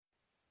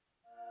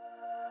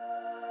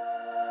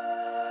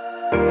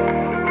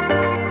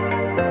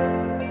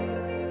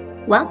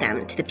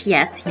Welcome to the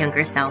PS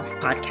Younger Self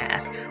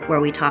podcast, where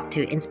we talk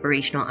to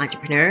inspirational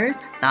entrepreneurs,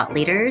 thought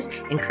leaders,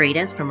 and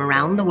creatives from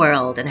around the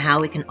world and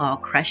how we can all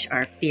crush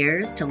our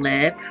fears to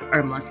live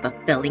our most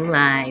fulfilling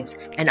lives,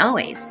 and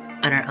always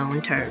on our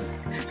own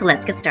terms. So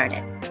let's get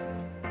started.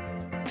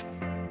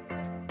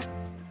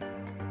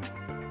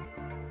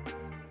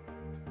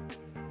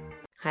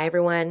 Hi,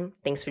 everyone.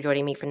 Thanks for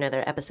joining me for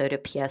another episode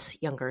of PS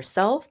Younger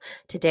Self.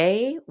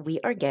 Today,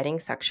 we are getting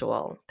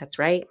sexual. That's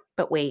right.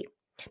 But wait,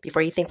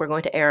 before you think we're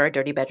going to air our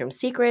dirty bedroom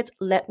secrets,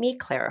 let me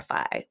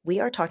clarify.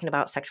 We are talking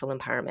about sexual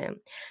empowerment,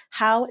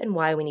 how and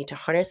why we need to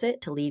harness it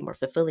to lead more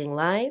fulfilling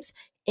lives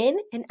in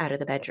and out of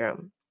the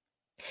bedroom.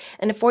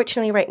 And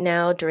unfortunately, right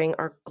now, during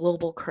our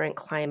global current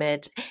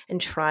climate and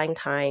trying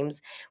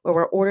times where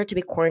we're ordered to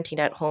be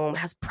quarantined at home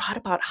has brought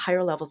about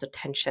higher levels of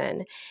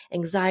tension,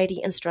 anxiety,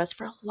 and stress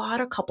for a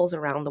lot of couples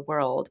around the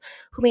world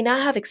who may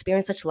not have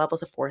experienced such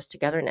levels of forced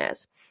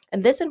togetherness.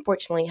 And this,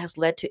 unfortunately, has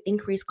led to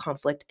increased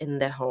conflict in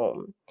the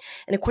home.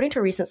 And according to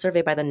a recent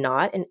survey by The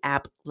Knot and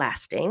app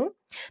Lasting,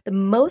 the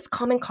most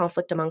common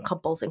conflict among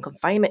couples in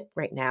confinement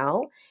right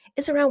now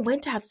is around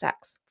when to have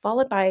sex,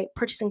 followed by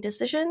purchasing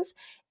decisions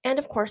and,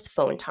 of course,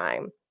 phone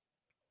time.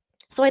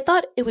 So I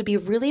thought it would be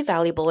really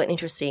valuable and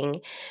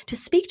interesting to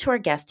speak to our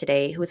guest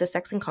today, who is a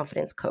sex and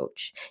confidence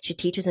coach. She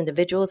teaches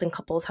individuals and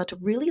couples how to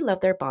really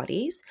love their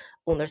bodies,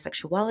 own their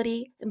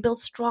sexuality, and build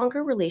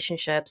stronger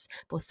relationships,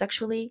 both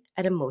sexually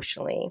and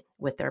emotionally,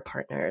 with their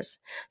partners.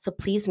 So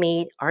please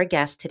meet our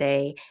guest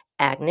today,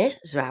 Agnes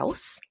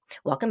Strauss.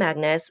 Welcome,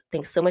 Agnes.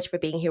 Thanks so much for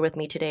being here with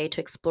me today to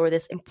explore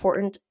this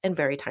important and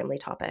very timely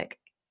topic.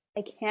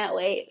 I can't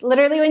wait.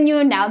 Literally, when you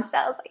announced it,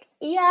 I was like,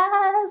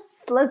 yes,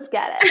 let's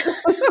get it.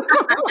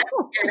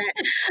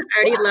 I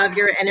already love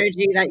your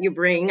energy that you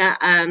bring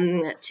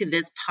to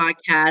this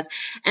podcast.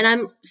 And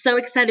I'm so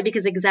excited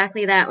because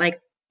exactly that,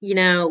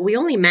 we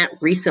only met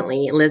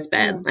recently,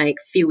 Elizabeth, like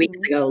a few weeks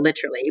ago,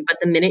 literally. But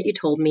the minute you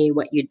told me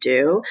what you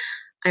do,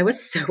 I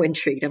was so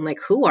intrigued. I'm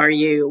like, who are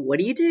you? What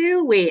do you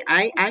do? Wait,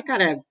 I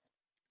gotta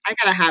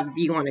have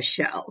you on a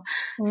show.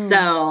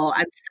 So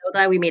I'm so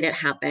glad we made it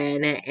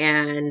happen.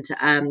 And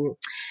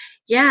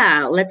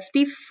let's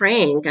be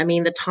frank. I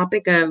mean, the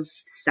topic of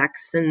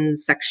sex and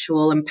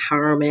sexual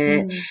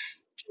empowerment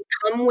can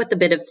come with a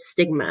bit of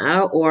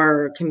stigma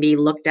or can be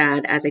looked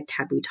at as a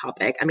taboo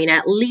topic. I mean,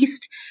 at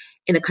least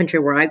in the country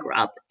where I grew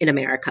up in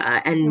America,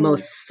 and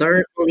most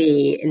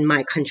certainly in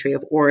my country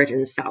of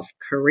origin, South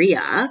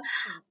Korea.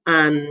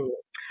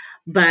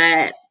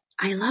 But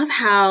I love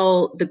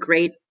how the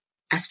great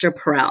Esther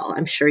Perel,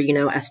 I'm sure you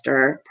know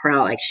Esther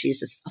Perel, like she's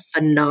just a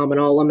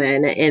phenomenal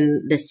woman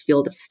in this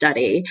field of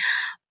study.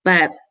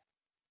 But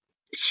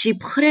she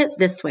put it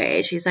this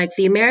way. She's like,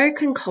 the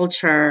American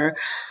culture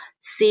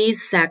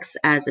sees sex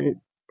as a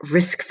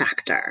risk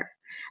factor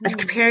as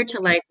compared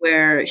to like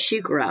where she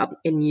grew up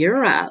in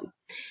Europe,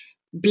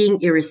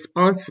 being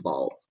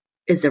irresponsible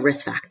is a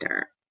risk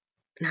factor.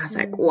 And I was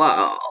like,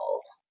 whoa.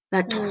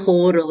 I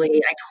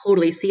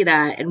totally see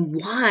that, and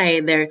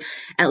why they're,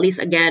 at least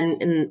again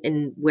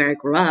in where I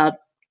grew up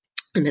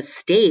in the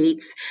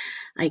States,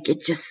 like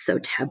it's just so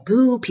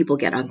taboo. People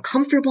get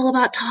uncomfortable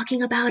about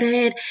talking about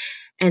it.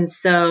 And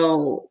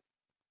so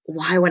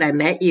why when I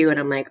met you and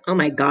I'm like, oh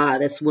my God,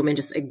 this woman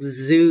just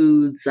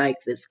exudes like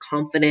this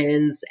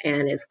confidence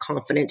and is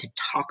confident to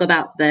talk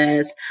about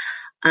this.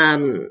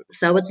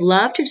 So I would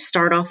love to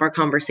start off our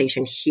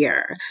conversation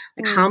here.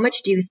 Like, how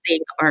much do you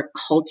think our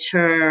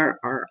culture,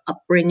 our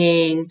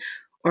upbringing,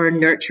 or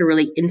nurture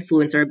really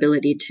influence our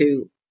ability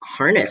to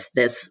harness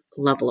this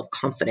level of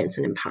confidence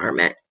and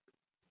empowerment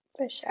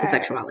For sure. and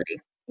sexuality?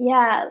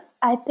 Yeah,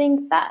 I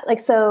think that,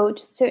 so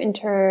just to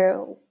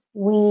intertwine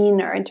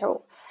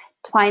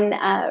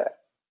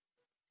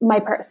my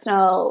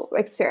personal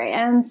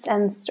experience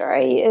and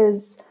story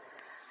is,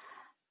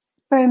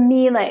 for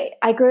me,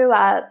 I grew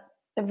up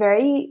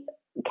very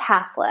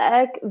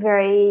Catholic,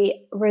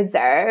 very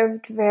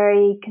reserved,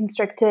 very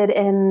constricted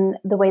in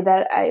the way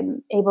that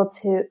I'm able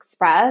to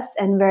express,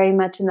 and very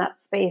much in that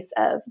space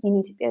of you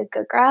need to be a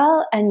good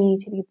girl and you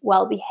need to be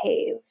well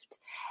behaved.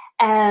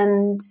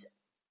 And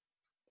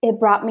it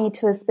brought me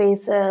to a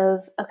space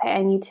of, okay,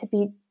 I need to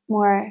be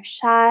more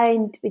shy, I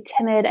need to be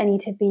timid, I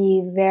need to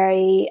be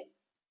very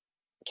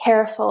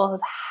careful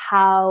of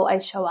how I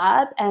show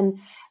up. And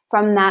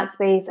from that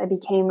space, I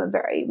became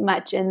very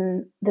much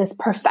in this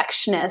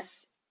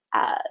perfectionist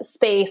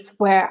space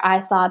where I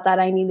thought that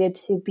I needed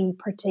to be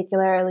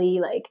particularly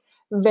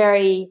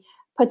very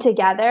put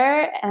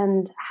together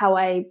and how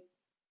I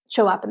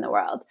show up in the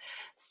world.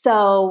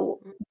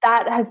 So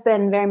that has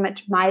been very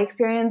much my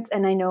experience.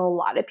 And I know a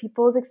lot of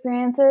people's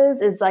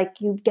experiences is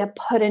you get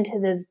put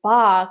into this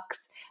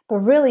box, but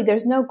really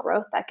there's no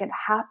growth that could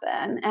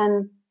happen.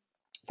 And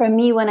for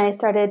me, when I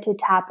started to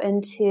tap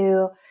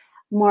into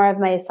more of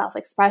my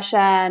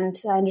self-expression,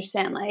 to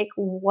understand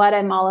what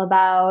I'm all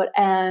about,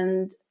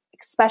 and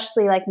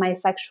especially my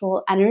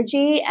sexual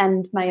energy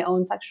and my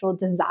own sexual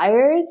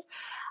desires,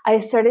 I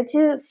started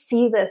to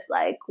see this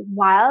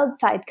wild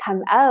side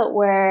come out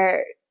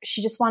where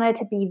she just wanted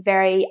to be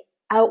very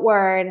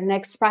outward and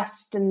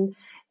expressed and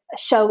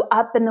show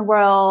up in the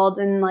world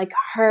and like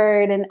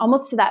heard, and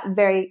almost to that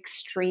very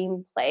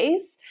extreme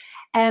place.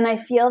 And I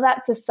feel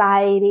that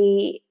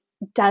society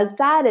does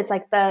that. It's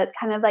like the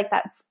kind of like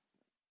that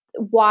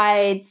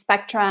wide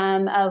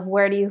spectrum of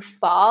where do you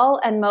fall.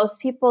 And most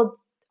people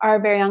are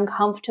very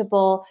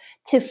uncomfortable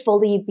to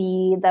fully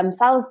be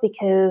themselves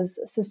because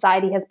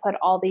society has put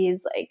all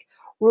these like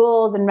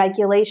rules and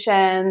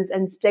regulations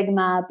and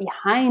stigma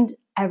behind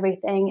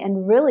everything.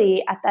 And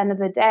really, at the end of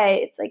the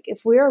day, it's like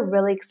if we're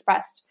really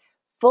expressed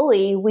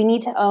fully, we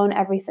need to own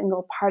every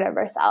single part of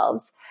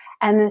ourselves.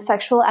 And the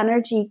sexual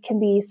energy can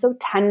be so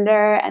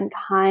tender and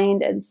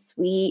kind and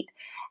sweet.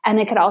 And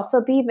it could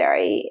also be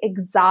very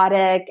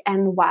exotic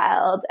and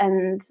wild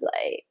and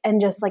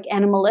just like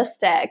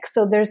animalistic.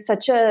 So there's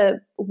such a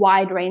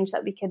wide range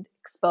that we could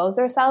expose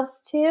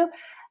ourselves to,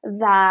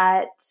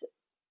 that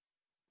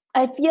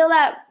I feel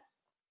that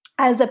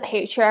as the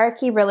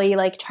patriarchy really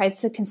like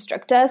tries to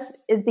constrict us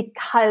is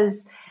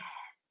because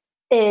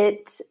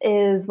it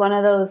is one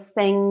of those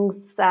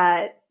things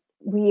that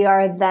we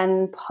are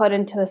then put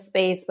into a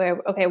space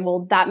where, okay,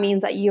 well, that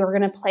means that you're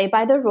going to play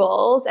by the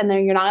rules, and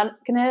then you're not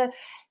going to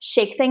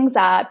shake things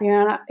up.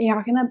 You're not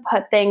going to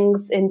put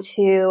things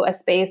into a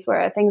space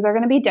where things are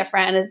going to be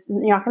different.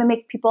 You're not going to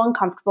make people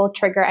uncomfortable,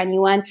 trigger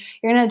anyone.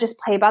 You're going to just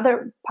play by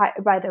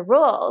the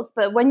rules.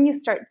 But when you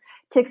start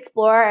to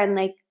explore and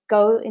like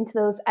go into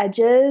those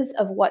edges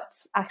of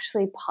what's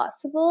actually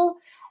possible,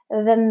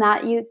 then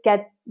you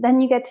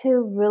get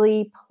to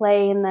really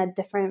play in the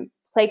different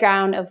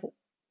playground of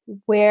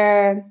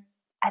where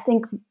I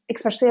think,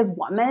 especially as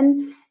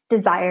women,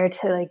 desire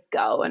to like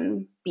go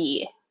and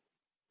be.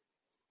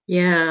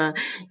 Yeah.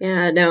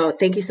 No,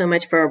 thank you so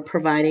much for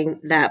providing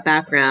that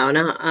background.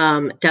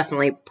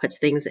 Definitely puts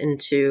things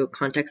into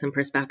context and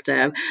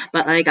perspective.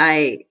 But like,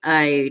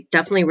 I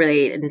definitely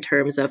relate in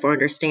terms of, or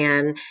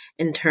understand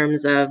in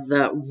terms of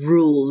the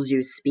rules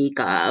you speak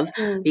of,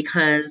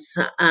 because,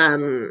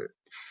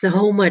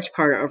 so much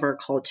part of our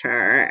culture.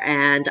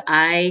 And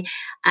I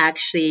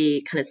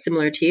actually, kind of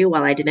similar to you,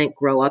 while I didn't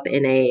grow up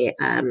in a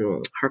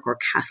hardcore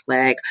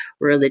Catholic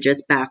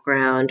religious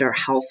background or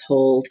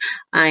household,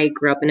 I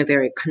grew up in a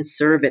very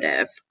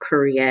conservative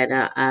Korean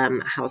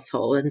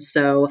household. And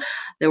so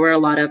there were a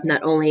lot of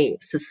not only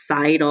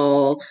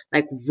societal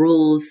like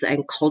rules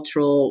and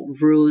cultural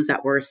rules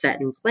that were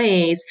set in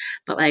place,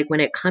 but like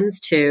when it comes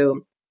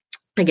to,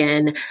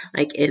 again,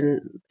 like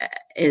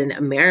in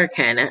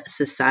American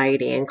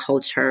society and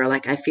culture,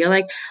 like I feel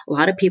like a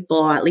lot of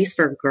people, at least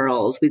for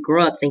girls, we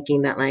grow up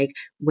thinking that like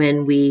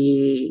when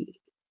we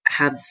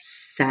have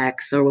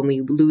sex or when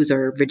we lose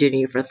our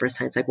virginity for the first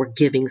time, it's like we're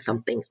giving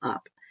something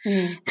up.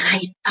 And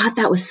I thought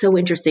that was so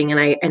interesting.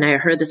 And I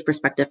heard this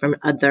perspective from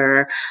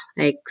other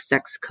like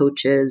sex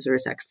coaches or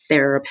sex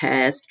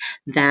therapists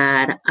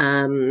that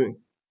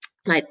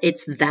like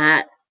it's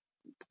that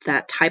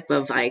type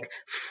of like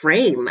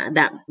frame,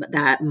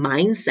 that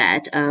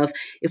mindset of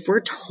if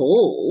we're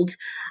told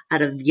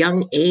at a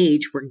young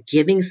age we're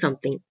giving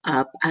something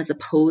up as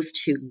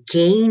opposed to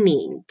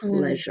gaining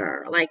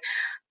pleasure, like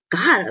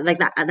God, like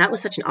that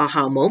was such an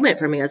aha moment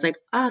for me. I was like,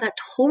 oh, that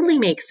totally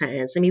makes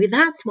sense. And maybe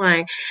that's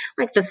why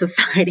like the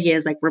society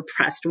is like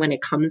repressed when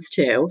it comes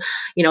to,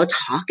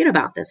 talking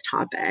about this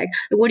topic.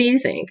 What do you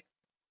think?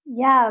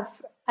 Yeah,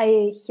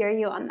 I hear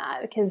you on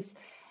that, because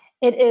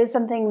it is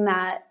something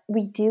that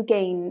we do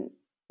gain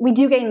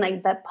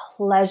like the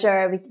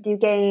pleasure. We do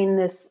gain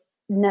this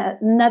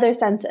another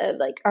sense of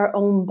like our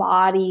own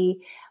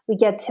body. We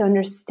get to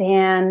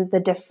understand the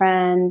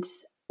different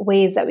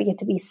ways that we get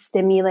to be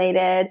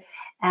stimulated,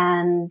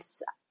 and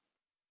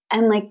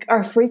like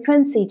our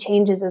frequency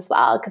changes as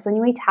well. Because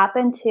when we tap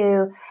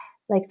into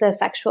like the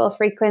sexual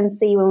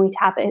frequency, when we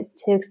tap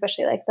into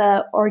especially like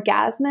the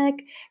orgasmic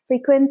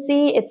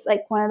frequency, it's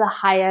like one of the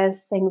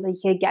highest things that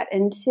you could get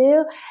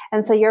into.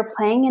 And so you're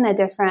playing in a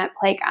different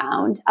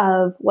playground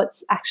of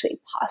what's actually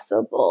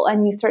possible.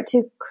 And you start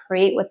to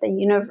create with the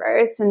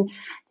universe, and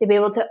to be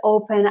able to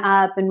open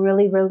up and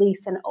really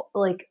release and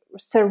like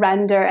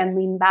surrender and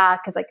lean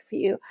back. Because like if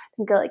you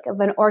think of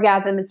an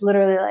orgasm, it's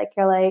literally like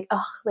you're like,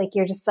 oh, like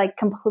you're just like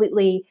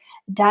completely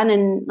done,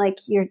 and like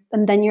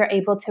and then you're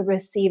able to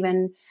receive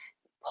and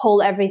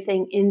pull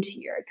everything into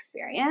your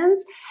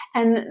experience.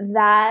 And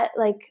that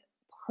like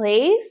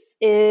place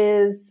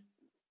is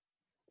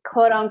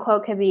quote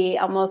unquote can be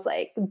almost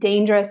like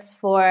dangerous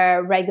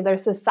for regular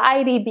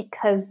society,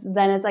 because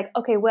then it's like,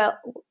 okay,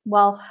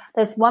 well,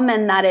 this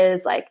woman that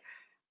is like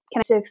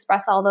can to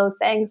express all those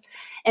things,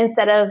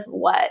 instead of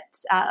what,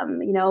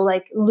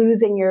 like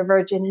losing your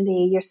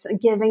virginity, you're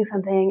giving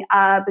something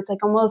up. It's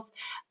like almost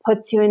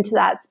puts you into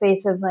that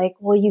space of like,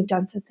 well, you've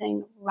done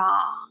something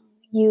wrong.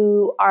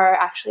 You are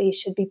actually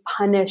should be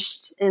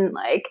punished in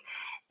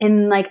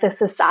the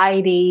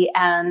society,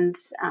 and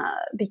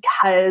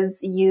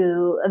because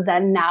you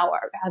then now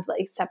have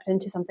like stepped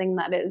into something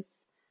that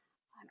is,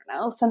 I don't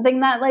know, something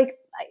that like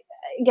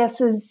I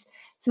guess is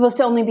supposed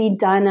to only be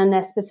done on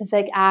a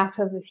specific act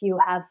of if you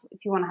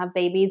want to have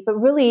babies. But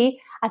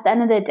really, at the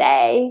end of the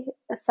day,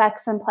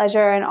 sex and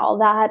pleasure and all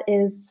that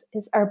is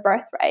our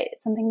birthright.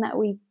 It's something that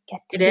we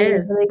get to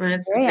really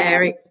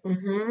experience.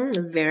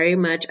 It's very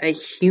much a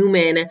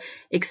human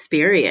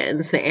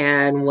experience,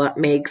 and what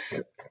makes,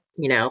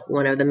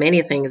 one of the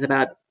many things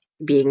about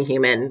being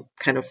human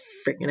kind of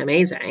freaking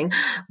amazing.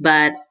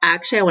 But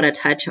actually, I want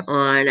to touch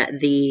on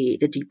the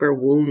deeper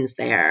wounds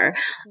there.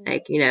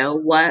 Like,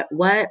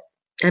 what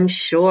I'm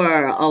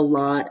sure a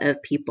lot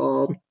of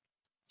people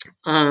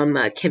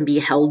can be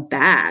held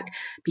back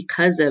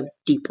because of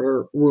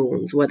deeper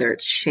wounds, whether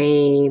it's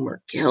shame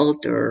or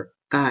guilt or,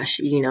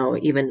 gosh,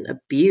 even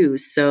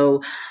abuse.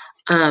 So,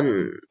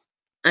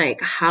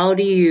 like, how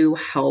do you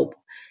help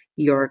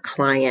your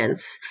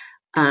clients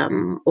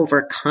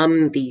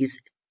overcome these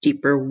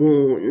deeper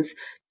wounds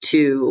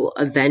to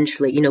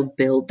eventually,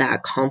 build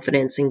that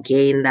confidence and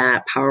gain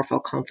that powerful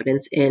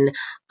confidence in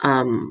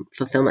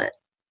fulfillment?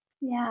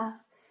 Yeah.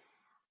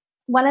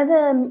 One of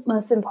the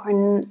most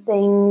important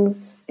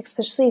things,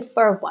 especially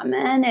for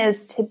women,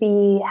 is to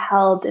be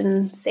held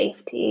in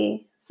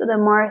safety. So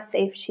the more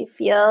safe she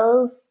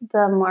feels,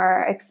 the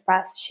more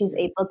expressed she's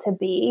able to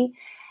be.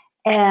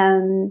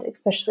 And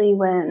especially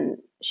when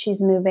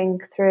she's moving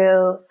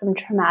through some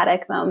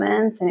traumatic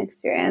moments and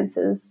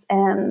experiences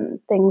and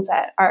things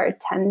that are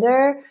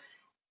tender,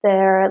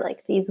 they're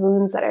like these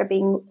wounds that are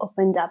being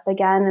opened up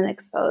again and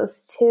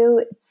exposed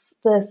to. It's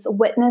this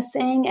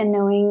witnessing and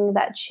knowing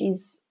that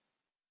she's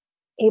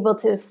able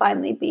to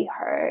finally be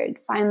heard,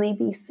 finally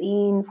be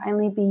seen,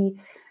 finally be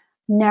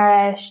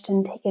nourished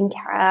and taken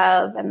care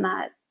of. And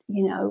that,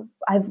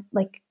 I've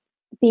like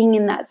being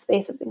in that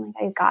space of being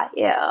like, I got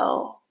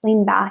you,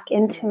 lean back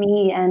into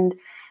me. And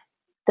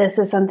this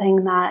is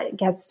something that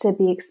gets to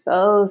be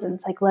exposed. And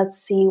it's like, let's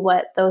see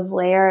what those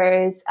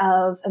layers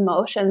of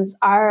emotions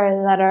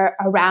are that are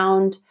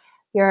around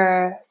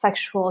your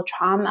sexual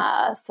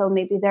trauma. So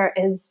maybe there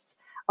is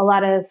a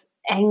lot of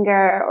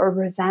anger or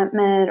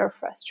resentment or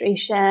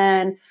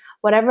frustration,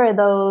 whatever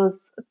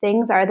those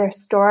things are, they're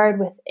stored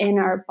within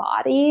our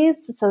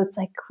bodies. So it's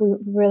like we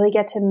really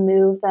get to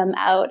move them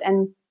out.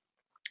 And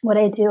what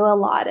I do a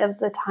lot of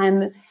the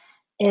time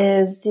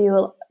is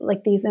do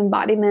like these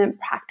embodiment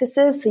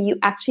practices. So you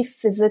actually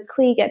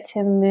physically get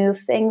to move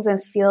things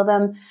and feel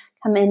them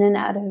come in and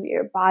out of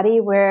your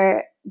body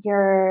where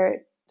you're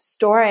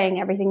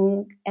storing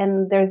everything,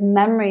 and there's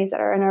memories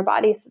that are in our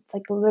body. So it's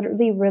like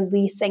literally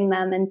releasing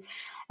them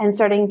and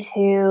starting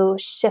to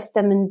shift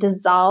them and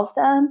dissolve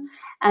them,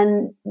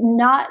 and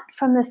not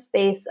from the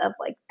space of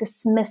like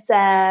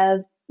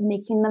dismissive,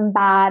 making them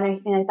bad or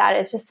anything like that.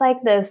 It's just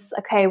like this,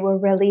 okay, we're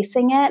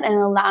releasing it and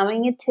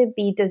allowing it to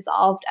be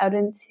dissolved out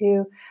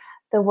into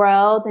the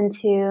world,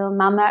 into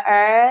Mama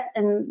Earth,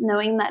 and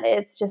knowing that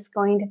it's just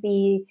going to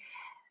be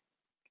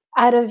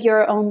out of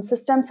your own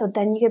system. So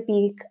then you could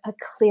be a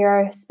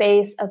clearer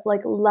space of like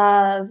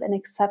love and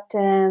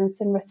acceptance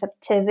and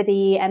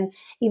receptivity and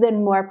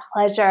even more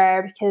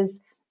pleasure, because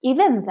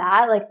even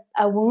that, like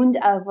a wound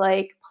of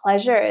like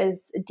pleasure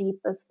is deep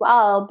as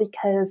well,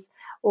 because,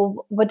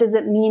 well, what does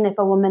it mean if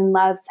a woman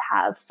loves to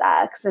have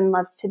sex and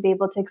loves to be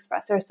able to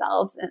express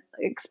herself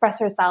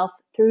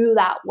through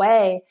that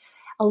way?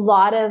 A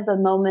lot of the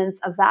moments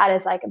of that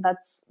is like,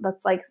 that's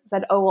like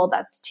said, oh, well,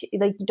 that's too,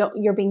 like,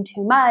 you're being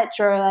too much,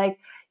 or like,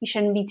 you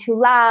shouldn't be too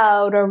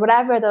loud, or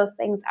whatever those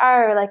things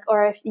are, like,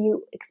 or if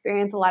you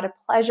experience a lot of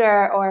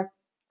pleasure or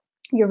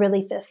you're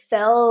really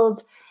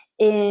fulfilled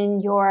in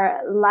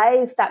your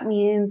life, that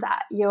means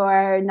that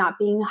you're not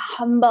being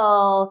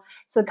humble.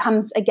 So it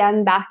comes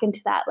again back into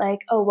that,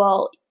 like, oh,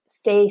 well,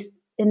 stay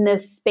in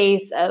this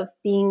space of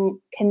being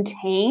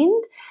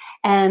contained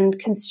and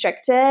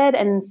constricted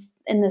and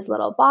in this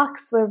little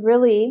box, where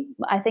really,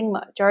 I think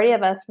majority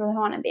of us really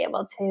want to be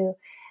able to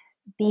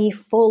be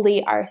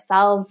fully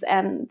ourselves.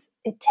 And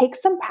it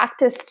takes some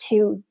practice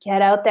to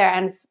get out there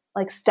and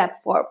like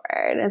step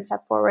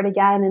forward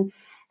again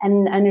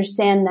and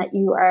understand that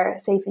you are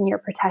safe and you're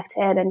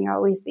protected and you're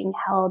always being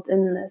held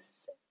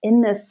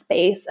in this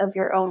space of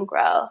your own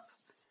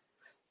growth.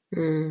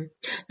 No,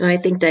 I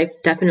think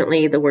that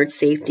definitely the word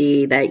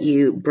safety that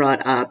you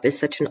brought up is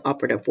such an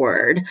operative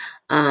word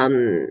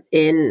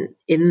in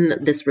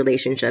this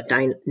relationship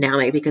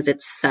dynamic, because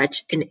it's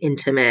such an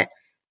intimate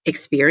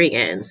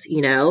experience,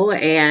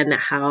 and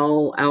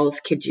how else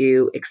could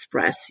you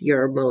express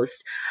your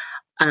most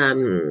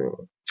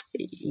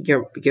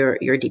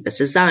your deepest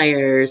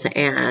desires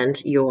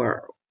and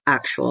your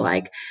actual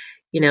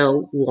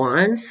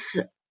wants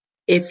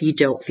if you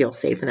don't feel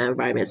safe in that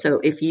environment.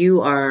 So if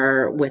you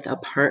are with a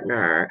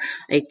partner,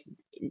 like,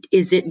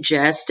 is it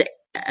just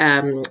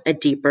a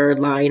deeper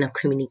line of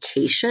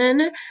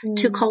communication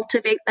to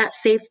cultivate that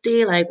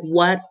safety? Like,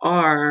 what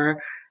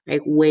are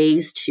like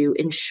ways to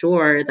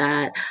ensure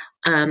that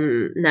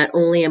not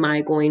only am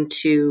I going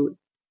to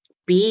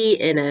be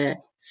in a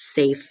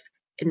safe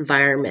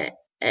environment,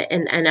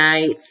 and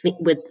I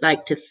would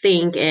like to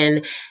think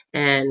and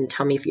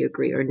tell me if you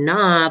agree or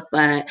not,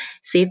 but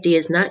safety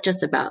is not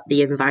just about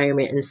the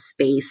environment and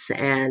space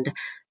and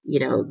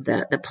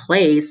the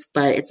place,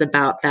 but it's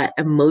about that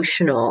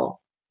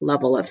emotional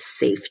level of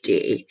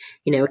safety.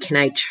 Can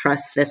I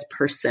trust this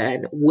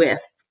person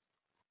with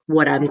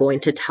what I'm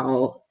going to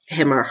tell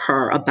him or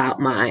her about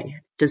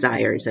my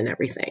desires and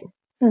everything?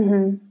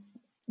 Mm-hmm.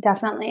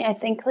 Definitely. I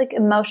think like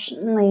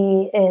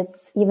emotionally,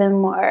 it's even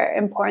more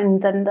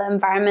important than the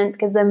environment,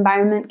 because the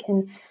environment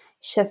can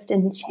shift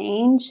and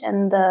change,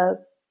 and the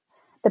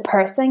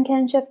person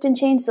can shift and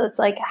change. So it's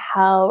like,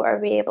 how are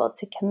we able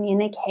to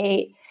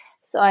communicate?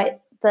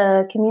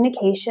 The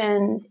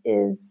communication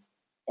is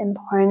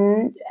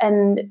important,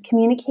 and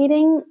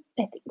communicating,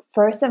 I think,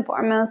 first and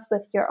foremost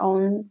with your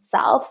own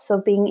self.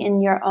 So being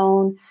in your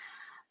own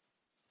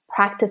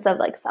practice of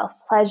like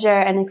self-pleasure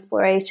and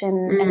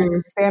exploration and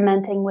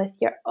experimenting with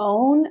your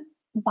own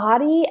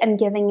body and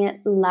giving it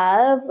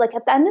love. Like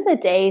at the end of the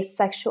day,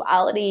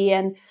 sexuality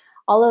and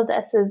all of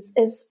this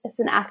is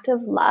an act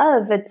of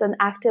love. It's an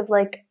act of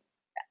like,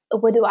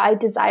 what do I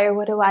desire?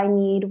 What do I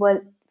need?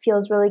 What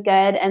feels really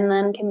good? And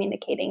then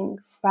communicating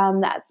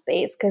from that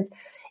space. Because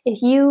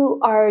if you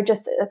are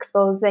just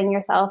exposing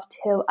yourself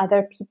to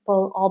other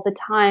people all the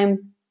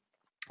time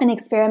and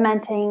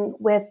experimenting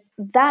with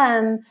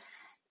them,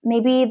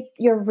 maybe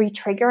you're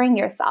re-triggering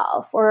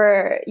yourself,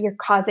 or you're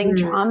causing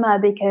trauma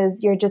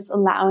because you're just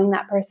allowing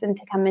that person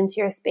to come into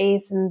your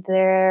space and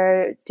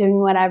they're doing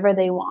whatever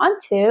they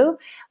want to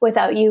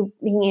without you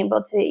being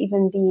able to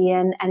even be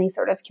in any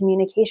sort of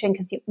communication,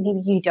 because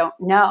maybe you don't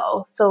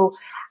know. So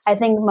I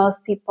think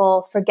most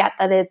people forget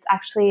that it's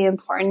actually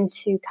important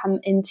to come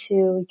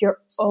into your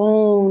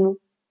own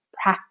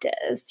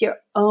practice, your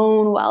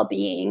own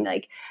well-being,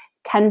 like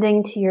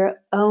tending to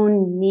your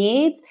own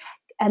needs.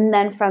 And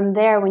then from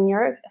there, when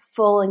you're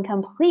full and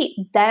complete,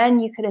 then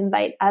you could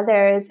invite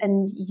others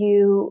and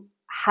you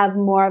have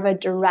more of a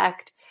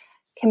direct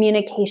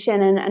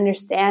communication and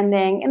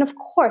understanding. And of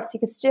course, you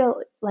could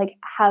still like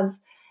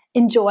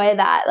enjoy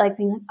that, like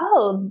being like,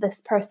 oh,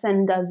 this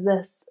person does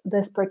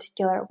this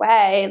particular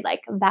way.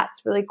 Like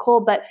that's really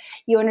cool. But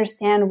you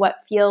understand what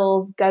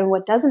feels good,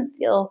 what doesn't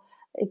feel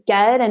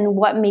good, and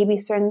what maybe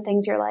certain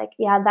things you're like,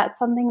 yeah, that's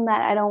something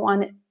that I don't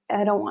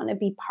want to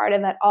be part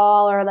of at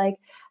all, or like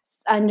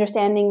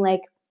understanding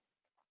like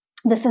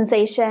the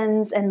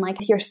sensations and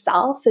like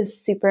yourself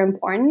is super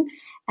important.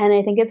 And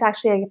I think it's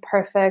actually like a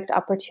perfect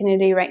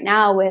opportunity right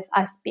now with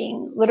us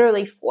being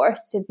literally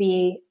forced to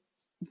be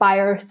by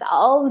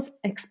ourselves,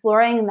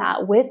 exploring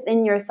that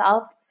within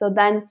yourself. So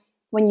then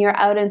when you're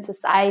out in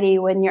society,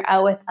 when you're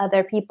out with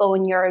other people,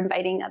 when you're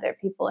inviting other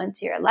people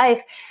into your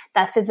life,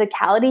 that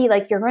physicality,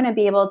 like you're going to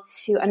be able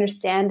to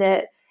understand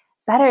it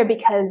better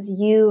because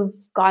you've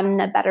gotten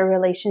a better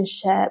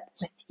relationship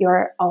with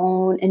your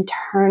own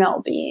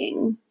internal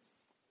being.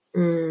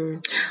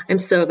 I'm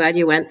so glad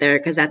you went there,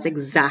 because that's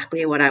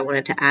exactly what I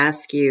wanted to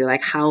ask you.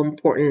 Like, how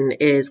important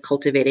is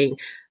cultivating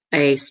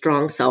a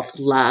strong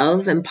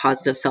self-love and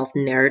positive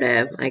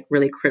self-narrative, like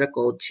really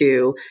critical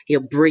to,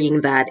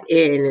 bringing that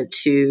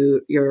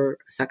into your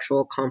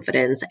sexual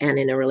confidence and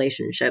in a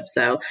relationship.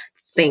 So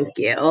thank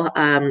you.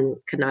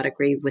 Could not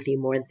agree with you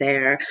more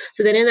there.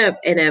 So then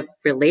in a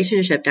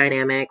relationship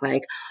dynamic,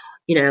 like,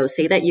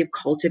 say that you've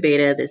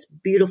cultivated this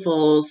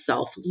beautiful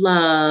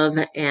self-love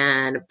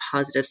and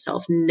positive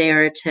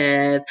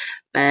self-narrative,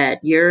 but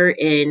you're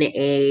in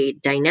a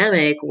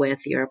dynamic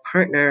with your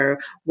partner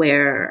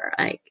where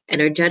like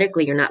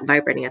energetically you're not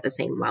vibrating at the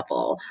same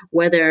level,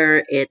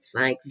 whether it's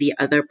like the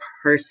other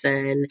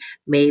person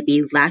may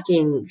be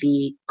lacking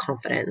the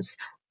confidence,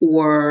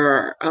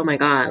 or, oh my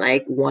God,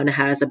 like one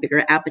has a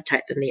bigger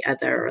appetite than the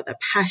other, or the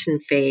passion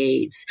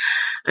fades.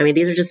 I mean,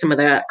 these are just some of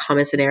the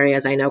common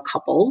scenarios I know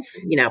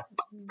couples,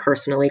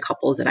 personally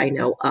couples that I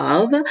know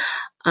of,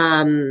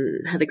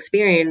 have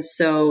experienced.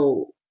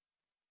 So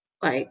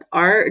like,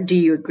 do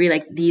you agree,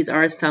 like these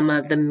are some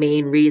of the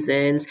main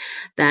reasons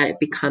that it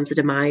becomes a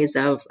demise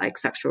of like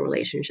sexual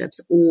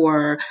relationships,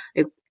 or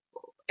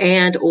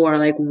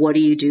like, what do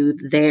you do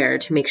there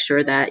to make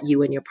sure that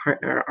you and your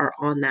partner are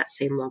on that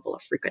same level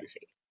of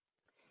frequency?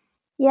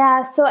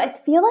 Yeah, so I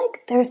feel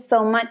like there's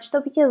so much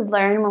that we can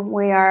learn when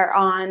we are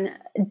on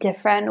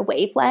different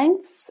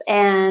wavelengths.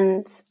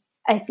 And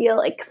I feel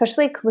like,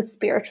 especially with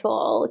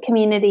spiritual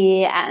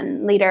community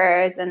and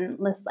leaders and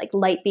like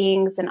light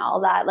beings and all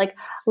that, like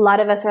a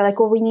lot of us are like,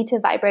 well, we need to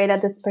vibrate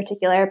at this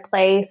particular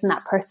place, and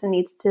that person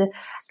needs to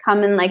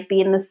come and like be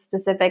in this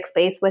specific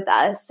space with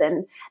us.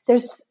 And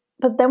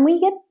but then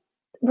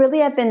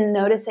I've been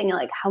noticing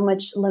like how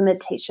much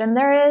limitation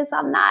there is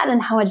on that,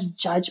 and how much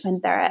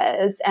judgment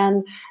there is.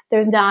 And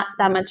there's not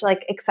that much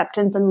like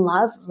acceptance and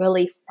love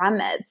really from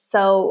it.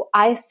 So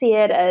I see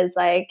it as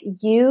like,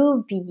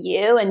 you be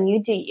you and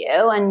you do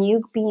you and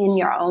you be in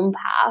your own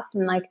path.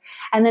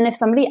 And then if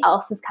somebody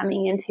else is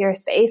coming into your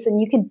space,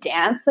 and you can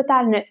dance with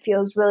that and it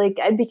feels really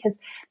good, because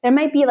there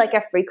might be like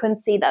a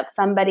frequency of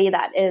somebody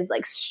that is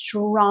like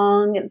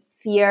strong and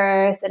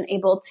fierce and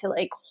able to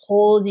like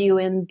hold you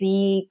and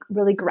be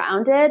really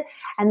grounded.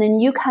 And then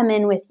you come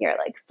in with your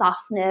like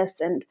softness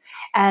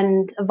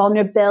and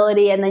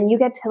vulnerability. And then you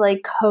get to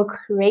like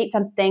co-create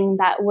something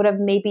that would have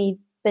maybe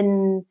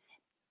been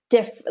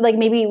like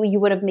maybe you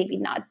would have maybe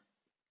not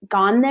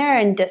gone there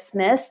and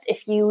dismissed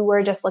if you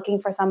were just looking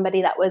for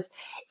somebody that was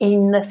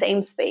in the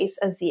same space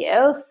as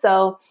you.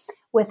 So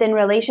within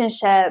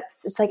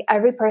relationships, it's like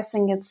every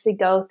person gets to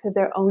go through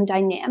their own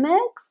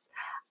dynamics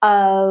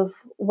of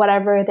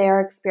whatever they're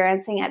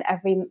experiencing at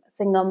every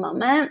single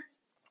moment.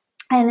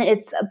 And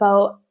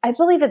I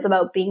believe it's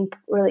about being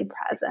really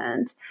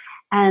present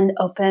and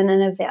open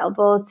and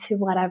available to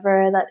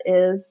whatever that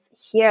is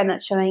here and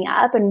that's showing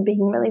up, and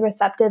being really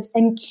receptive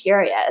and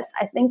curious.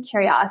 I think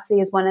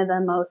curiosity is one of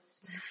the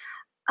most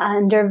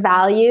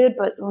undervalued,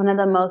 but one of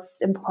the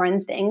most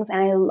important things.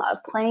 And I love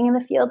playing in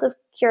the field of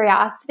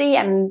curiosity.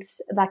 And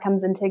that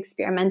comes into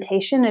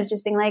experimentation of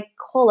just being like,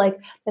 cool, like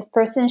this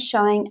person is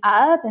showing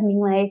up and being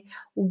like,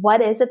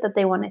 what is it that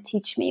they want to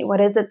teach me? What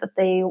is it that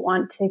they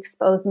want to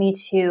expose me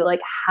to?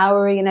 Like, how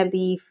are we going to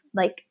be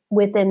like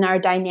within our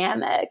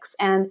dynamics?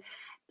 And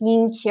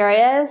being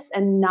curious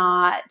and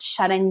not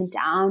shutting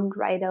down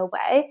right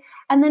away.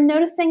 And then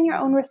noticing your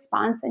own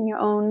response and your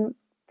own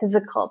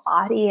physical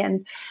body,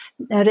 and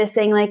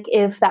noticing like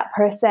if that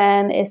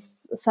person is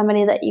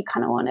somebody that you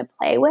kind of want to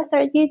play with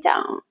or you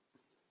don't.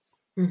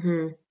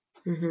 Mm-hmm.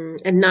 Mm-hmm.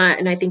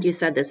 And I think you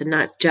said this, and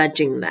not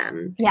judging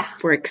them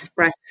for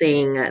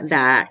expressing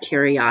that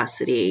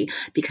curiosity,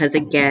 because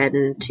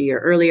again, to your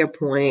earlier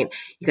point,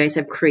 you guys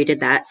have created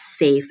that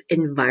safe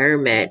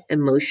environment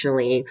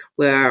emotionally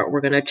where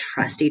we're going to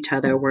trust each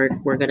other. We're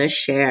going to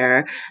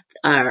share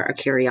our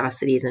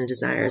curiosities and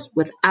desires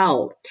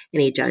without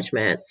any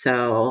judgment.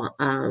 So,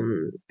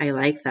 I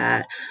like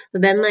that.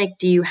 But then like,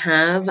 do you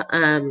have,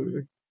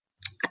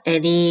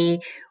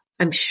 any,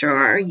 I'm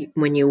sure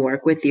when you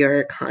work with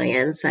your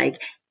clients, like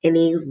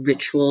any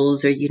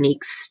rituals or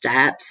unique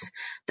steps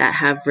that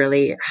have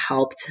really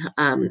helped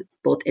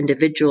both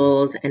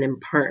individuals and in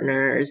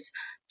partners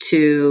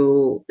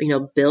to,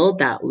 build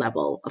that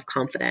level of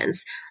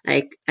confidence.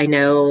 Like I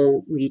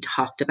know we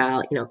talked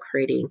about,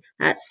 creating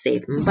that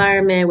safe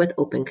environment with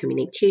open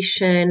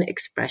communication,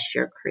 express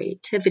your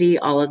creativity,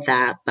 all of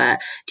that.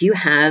 But do you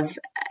have,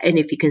 and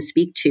if you can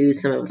speak to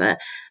some of the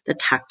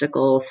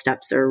tactical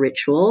steps or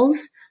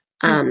rituals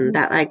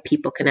that like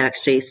people can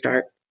actually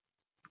start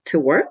to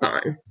work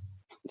on?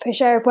 For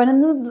sure. One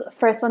of the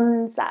first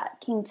ones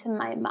that came to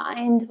my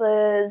mind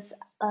was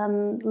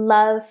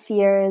love,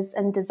 fears,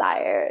 and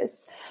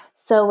desires.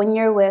 So when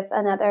you're with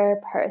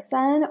another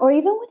person, or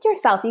even with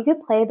yourself, you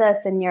could play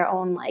this in your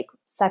own like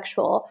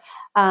sexual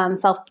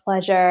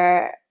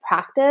self-pleasure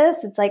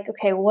practice. It's like,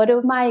 okay, what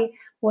do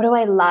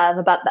I love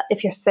about that?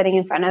 If you're sitting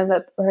in front of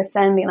a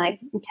person, being like,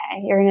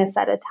 okay, you're going to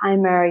set a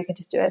timer, or you could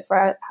just do it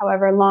for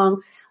however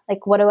long.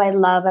 Like, what do I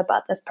love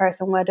about this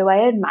person? What do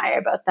I admire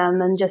about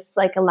them? And just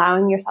like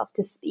allowing yourself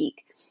to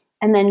speak,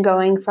 and then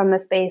going from a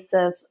space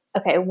of,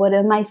 okay, what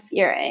am I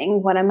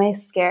fearing? What am I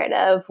scared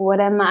of? What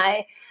am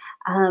I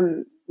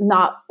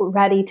not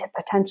ready to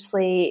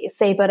potentially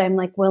say, but I'm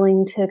like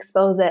willing to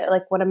expose it?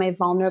 Like, what am I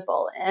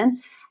vulnerable in?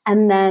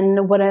 And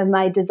then what am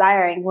I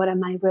desiring? What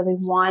am I really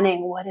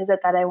wanting? What is it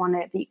that I want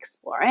to be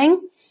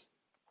exploring?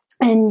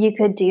 And you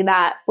could do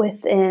that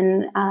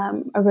within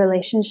a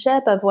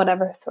relationship of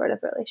whatever sort of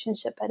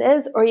relationship it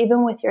is, or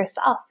even with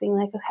yourself, being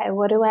like, okay,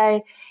 what do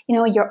I,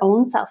 your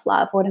own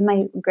self-love, what am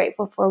I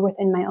grateful for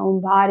within my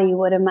own body?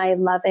 What am I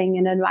loving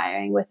and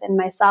admiring within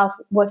myself?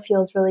 What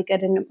feels really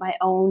good in my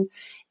own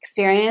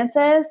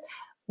experiences?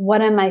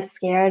 What am I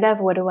scared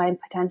of? What do I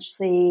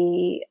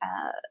potentially,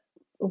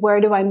 where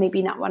do I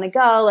maybe not want to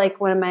go?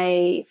 Like, what am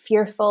I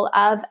fearful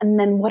of? And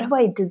then what do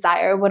I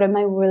desire? What am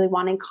I really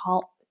wanting to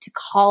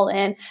call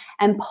in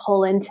and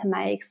pull into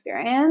my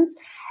experience?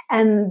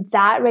 And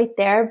that right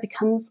there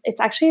it's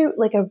actually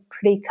like a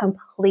pretty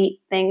complete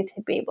thing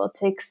to be able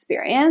to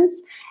experience.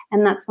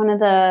 And that's one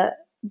of the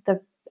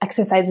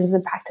exercises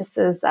and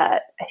practices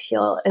that I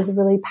feel is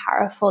really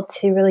powerful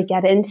to really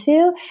get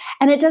into.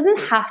 And it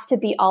doesn't have to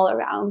be all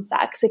around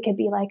sex. It could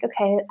be like,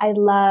 okay, I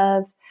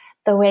love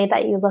the way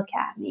that you look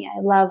at me. I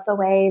love the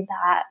way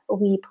that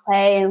we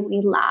play and we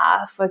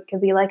laugh. Or it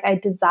could be like, I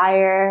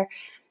desire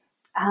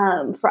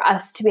for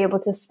us to be able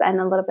to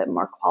spend a little bit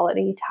more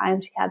quality time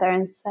together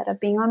instead of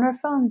being on our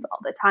phones all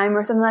the time,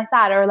 or something like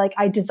that. Or like,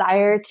 I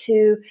desire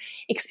to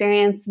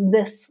experience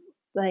this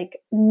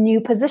like new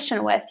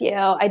position with you.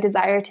 I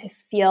desire to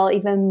feel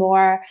even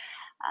more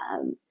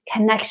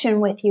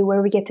connection with you,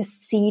 where we get to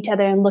see each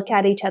other and look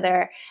at each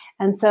other.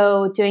 And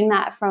so doing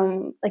that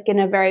from like in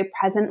a very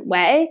present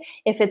way,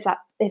 if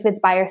it's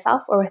by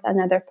yourself or with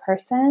another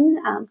person,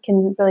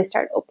 can really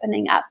start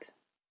opening up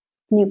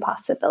new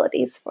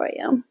possibilities for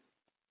you.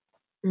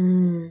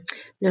 No,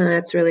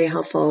 that's really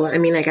helpful. I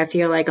mean, like, I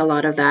feel like a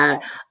lot of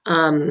that,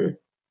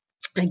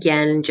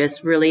 again,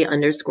 just really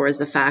underscores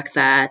the fact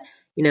that,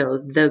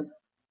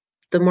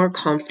 the more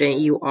confident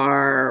you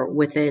are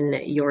within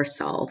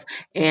yourself,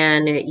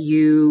 and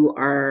you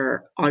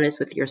are honest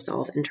with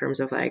yourself in terms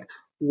of like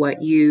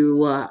what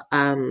you,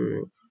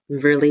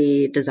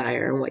 really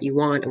desire and what you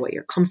want and what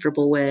you're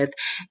comfortable with.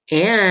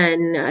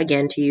 And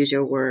again, to use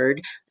your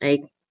word,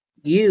 like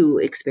you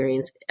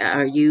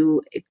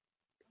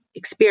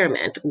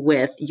experiment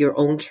with your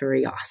own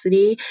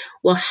curiosity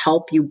will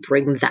help you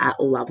bring that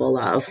level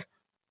of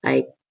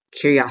like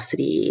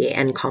curiosity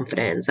and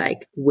confidence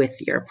like with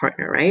your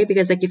partner, right?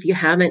 Because like if you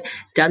haven't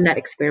done that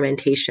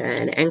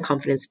experimentation and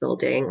confidence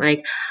building,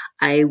 like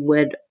I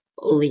would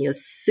only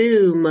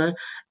assume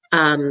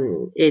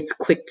it's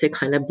quick to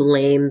kind of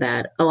blame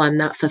that, oh, I'm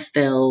not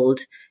fulfilled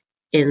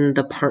in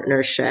the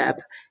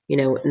partnership,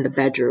 in the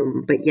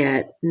bedroom, but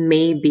yet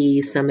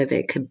maybe some of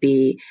it could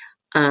be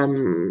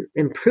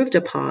improved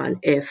upon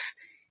if,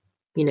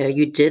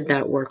 you did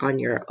that work on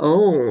your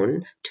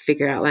own to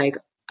figure out like,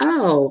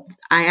 oh,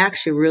 I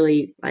actually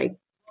really like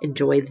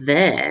enjoy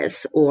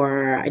this,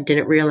 or I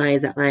didn't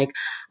realize that like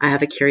I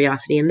have a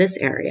curiosity in this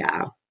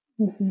area.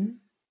 Mm-hmm.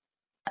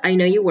 I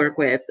know you work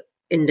with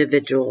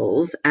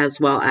individuals as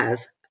well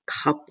as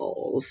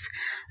couples.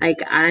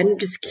 Like, I'm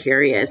just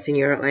curious in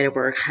your line of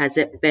work, has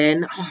it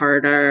been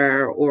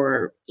harder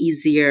or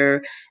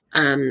easier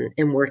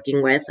in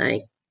working with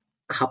like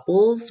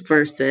couples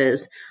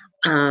versus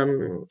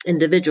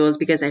individuals?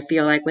 Because I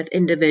feel like with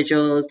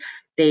individuals,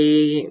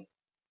 they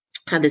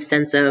have this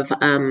sense of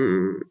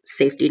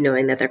safety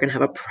knowing that they're going to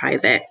have a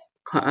private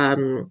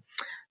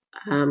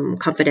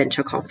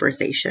confidential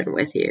conversation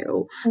with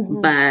you.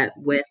 Mm-hmm. But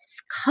with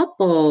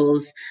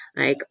couples,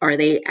 like, are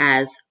they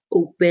as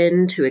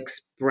open to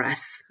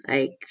express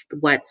like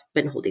what's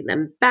been holding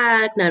them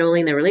back, not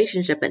only in their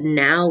relationship, but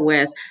now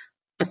with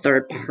a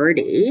third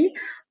party?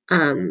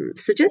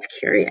 So just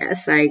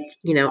curious, like,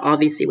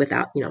 obviously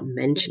without,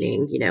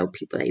 mentioning,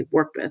 people that you've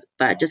worked with,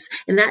 but just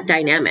in that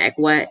dynamic,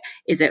 what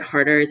is it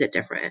harder? Is it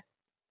different?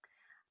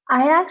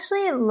 I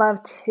actually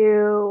love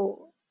to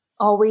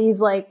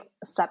always like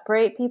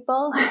separate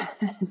people.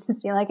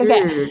 Just be like,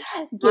 okay,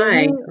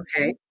 Why?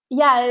 Okay.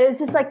 yeah, it's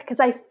just like,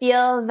 because I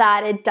feel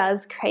that it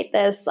does create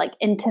this like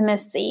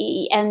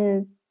intimacy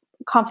and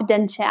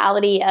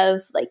confidentiality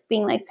of like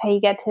being like, okay, you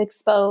get to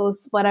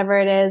expose whatever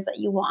it is that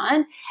you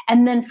want.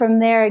 And then from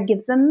there, it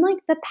gives them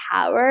like the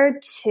power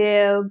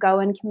to go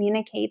and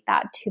communicate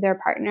that to their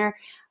partner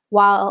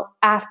while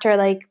after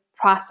like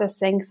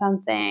processing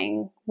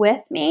something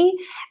with me,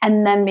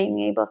 and then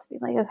being able to be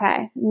like,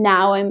 okay,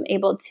 now I'm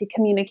able to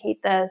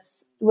communicate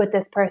this with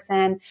this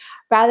person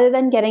rather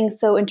than getting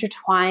so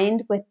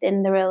intertwined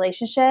within the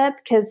relationship.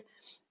 Because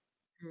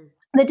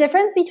the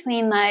difference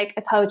between like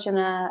a coach and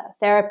a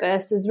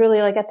therapist is really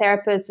like a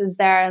therapist is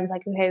there and it's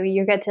like, okay,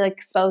 you get to like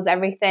expose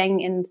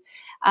everything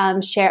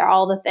and share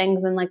all the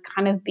things and like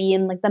kind of be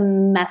in like the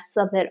mess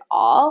of it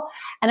all.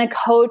 And a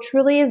coach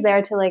really is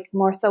there to like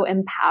more so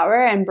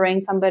empower and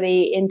bring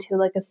somebody into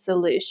like a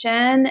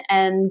solution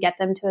and get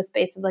them to a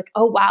space of like,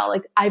 oh wow,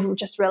 like I've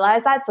just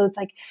realized that. So it's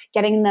like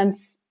getting them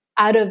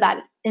out of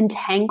that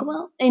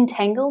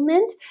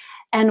entanglement.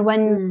 And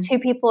when two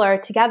people are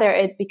together,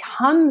 it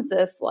becomes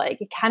this like,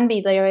 it can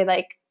be very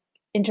like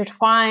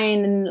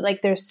intertwined and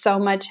like there's so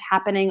much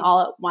happening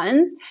all at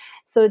once.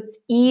 So it's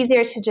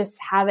easier to just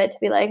have it to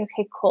be like,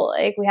 okay, cool.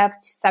 Like we have two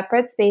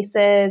separate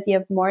spaces. You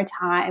have more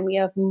time. You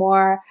have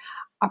more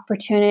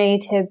opportunity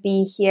to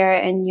be here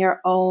in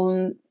your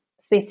own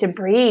space to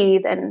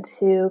breathe and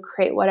to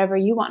create whatever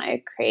you want to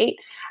create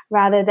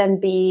rather than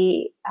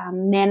be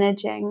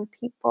managing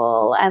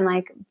people and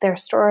like their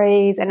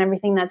stories and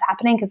everything that's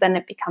happening. Cause then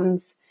it can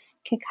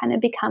kind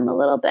of become a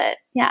little bit,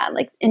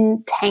 like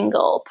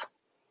entangled.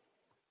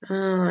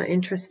 Oh,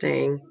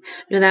 interesting.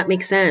 No, that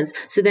makes sense.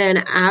 So then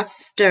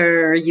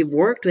after you've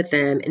worked with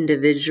them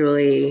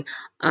individually,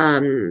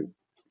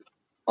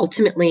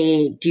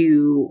 ultimately, do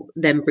you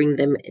then bring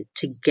them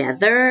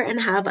together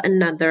and have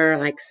another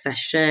like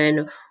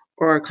session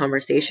or a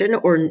conversation,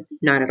 or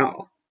not at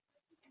all?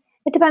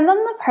 It depends on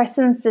the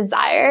person's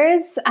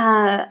desires.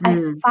 I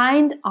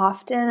find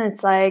often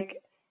it's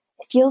like,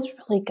 it feels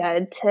really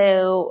good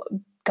to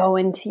go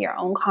into your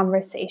own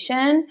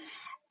conversation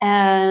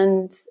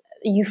and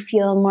you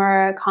feel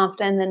more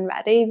confident and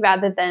ready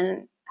rather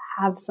than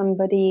have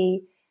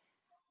somebody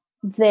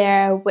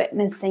there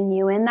witnessing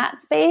you in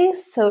that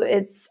space. So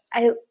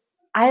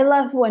I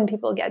love when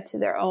people get to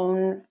their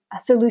own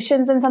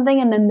solutions in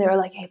something and then they're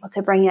like able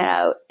to bring it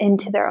out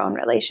into their own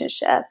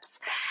relationships.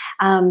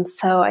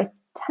 So I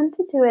tend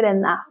to do it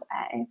in that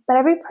way, but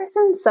every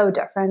person's so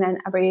different and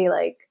every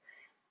like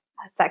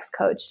sex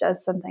coach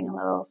does something a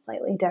little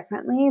slightly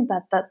differently,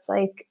 but that's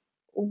like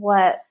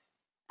what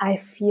I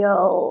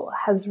feel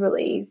has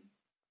really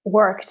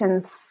worked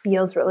and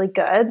feels really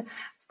good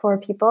for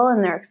people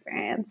and their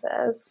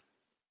experiences.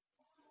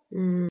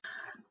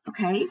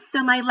 Okay,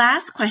 so my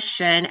last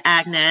question,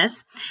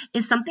 Agnes,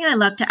 is something I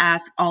love to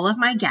ask all of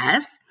my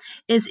guests,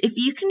 is if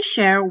you can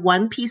share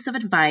one piece of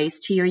advice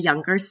to your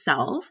younger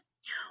self,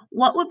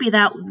 what would be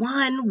that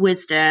one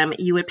wisdom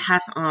you would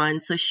pass on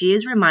so she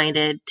is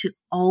reminded to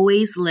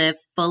always live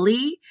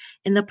fully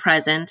in the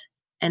present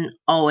and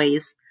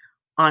always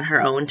on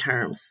her own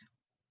terms?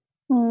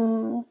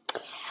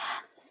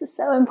 This is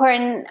so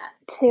important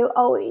to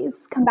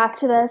always come back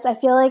to this. I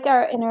feel like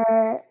our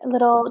inner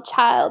little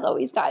child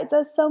always guides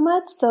us so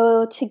much.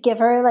 So to give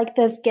her like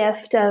this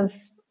gift of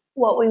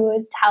what we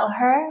would tell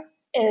her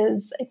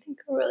is, I think,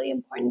 a really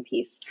important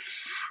piece.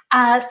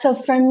 So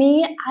for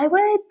me, I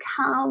would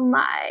tell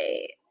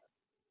my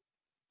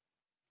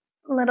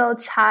little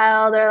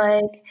child,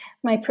 or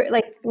like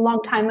my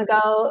long time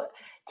ago,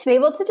 to be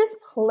able to just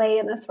play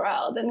in this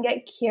world and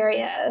get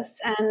curious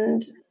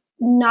and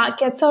not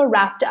get so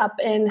wrapped up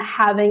in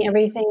having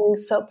everything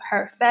so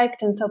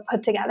perfect and so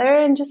put together,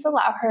 and just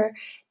allow her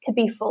to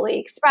be fully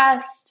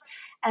expressed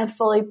and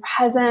fully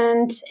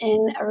present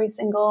in every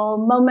single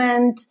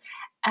moment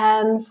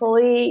and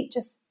fully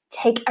just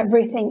take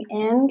everything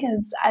in,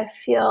 because I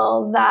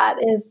feel that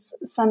is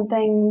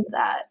something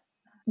that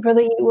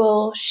really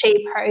will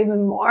shape her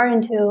even more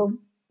into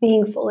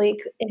being fully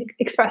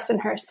expressed in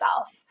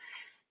herself.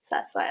 So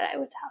that's what I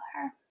would tell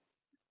her.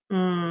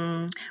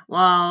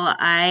 Well,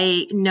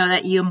 I know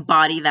that you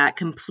embody that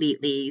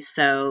completely.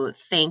 So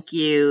thank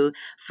you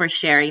for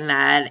sharing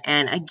that.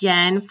 And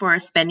again, for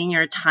spending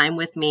your time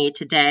with me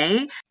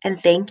today.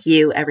 And thank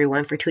you,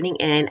 everyone, for tuning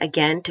in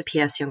again to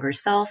PS Younger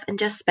Self and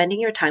just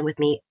spending your time with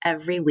me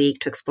every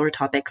week to explore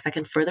topics that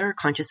can further our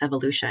conscious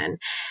evolution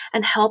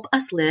and help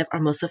us live our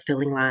most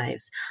fulfilling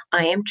lives.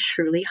 I am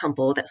truly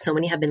humbled that so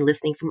many have been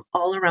listening from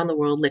all around the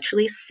world,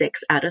 literally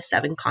 6 out of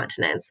 7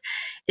 continents.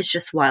 It's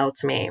just wild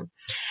to me.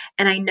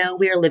 And I know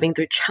we are living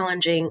through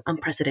challenging,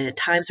 unprecedented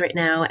times right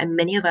now, and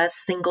many of us,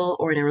 single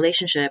or in a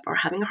relationship, are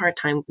having a hard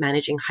time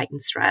managing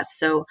heightened stress.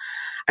 So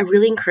I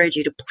really encourage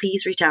you to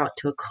please reach out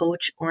to a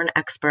coach or an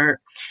expert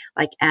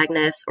like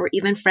Agnes, or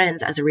even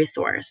friends as a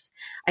resource.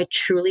 I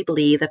truly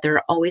believe that there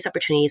are always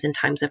opportunities in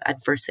times of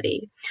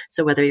adversity.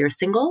 So whether you're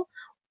single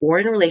or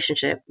in a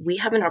relationship, we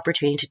have an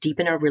opportunity to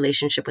deepen our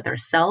relationship with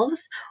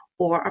ourselves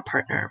or our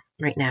partner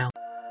right now.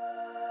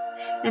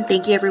 And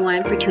thank you,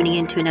 everyone, for tuning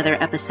in to another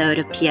episode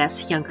of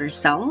PS Younger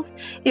Self.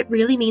 It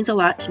really means a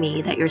lot to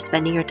me that you're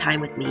spending your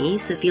time with me.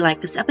 So if you like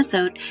this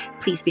episode,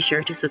 please be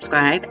sure to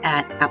subscribe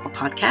at Apple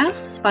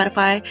Podcasts,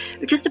 Spotify,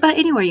 or just about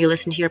anywhere you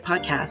listen to your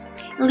podcast.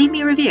 And leave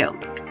me a review.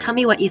 Tell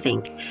me what you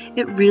think.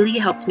 It really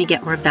helps me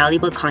get more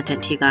valuable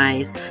content to you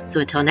guys. So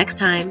until next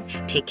time,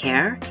 take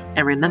care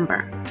and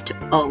remember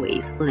to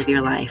always live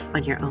your life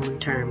on your own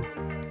terms.